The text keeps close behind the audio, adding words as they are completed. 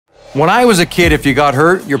When I was a kid, if you got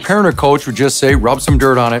hurt, your parent or coach would just say, rub some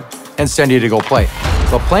dirt on it and send you to go play.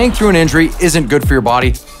 But playing through an injury isn't good for your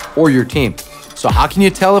body or your team. So how can you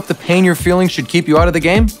tell if the pain you're feeling should keep you out of the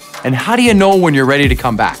game? And how do you know when you're ready to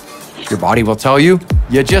come back? Your body will tell you.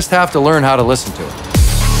 You just have to learn how to listen to it.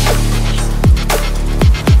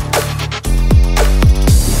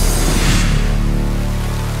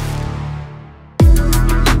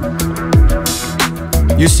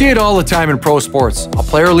 You see it all the time in pro sports. A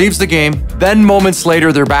player leaves the game, then moments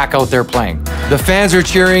later they're back out there playing. The fans are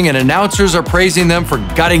cheering and announcers are praising them for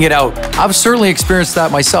gutting it out. I've certainly experienced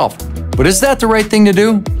that myself. But is that the right thing to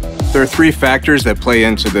do? There are three factors that play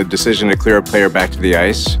into the decision to clear a player back to the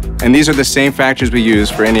ice, and these are the same factors we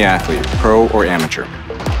use for any athlete, pro or amateur.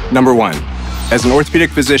 Number one, as an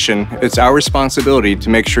orthopedic physician, it's our responsibility to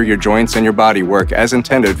make sure your joints and your body work as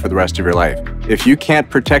intended for the rest of your life. If you can't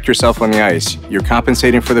protect yourself on the ice, you're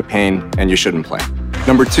compensating for the pain and you shouldn't play.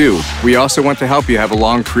 Number two, we also want to help you have a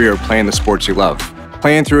long career playing the sports you love.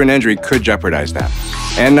 Playing through an injury could jeopardize that.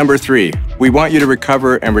 And number three, we want you to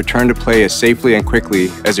recover and return to play as safely and quickly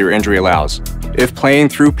as your injury allows. If playing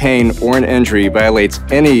through pain or an injury violates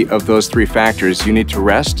any of those three factors, you need to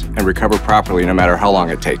rest and recover properly no matter how long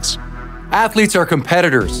it takes. Athletes are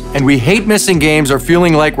competitors, and we hate missing games or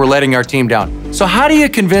feeling like we're letting our team down. So how do you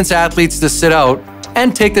convince athletes to sit out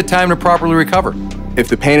and take the time to properly recover? If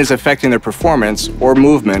the pain is affecting their performance or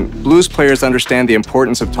movement, Blues players understand the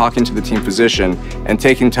importance of talking to the team physician and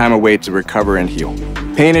taking time away to recover and heal.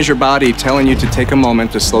 Pain is your body telling you to take a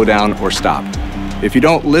moment to slow down or stop. If you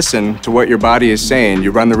don't listen to what your body is saying,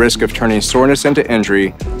 you run the risk of turning soreness into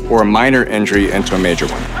injury or a minor injury into a major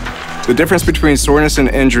one. The difference between soreness and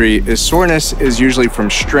injury is soreness is usually from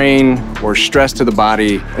strain or stress to the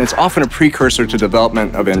body, and it's often a precursor to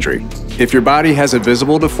development of injury. If your body has a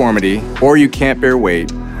visible deformity, or you can't bear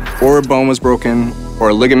weight, or a bone was broken, or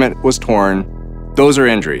a ligament was torn, those are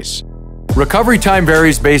injuries. Recovery time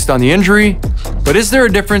varies based on the injury, but is there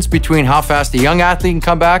a difference between how fast a young athlete can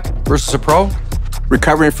come back versus a pro?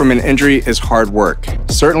 Recovering from an injury is hard work.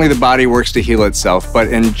 Certainly the body works to heal itself, but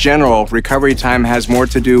in general, recovery time has more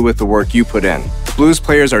to do with the work you put in. Blues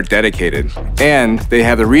players are dedicated, and they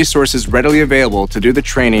have the resources readily available to do the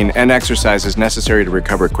training and exercises necessary to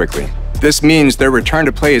recover quickly. This means their return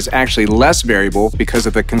to play is actually less variable because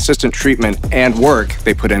of the consistent treatment and work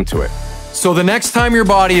they put into it. So the next time your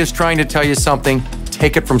body is trying to tell you something,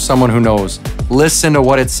 take it from someone who knows. Listen to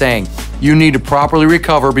what it's saying. You need to properly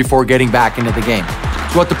recover before getting back into the game.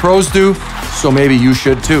 It's what the pros do, so maybe you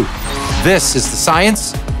should too. This is the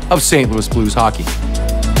science of St. Louis Blues hockey.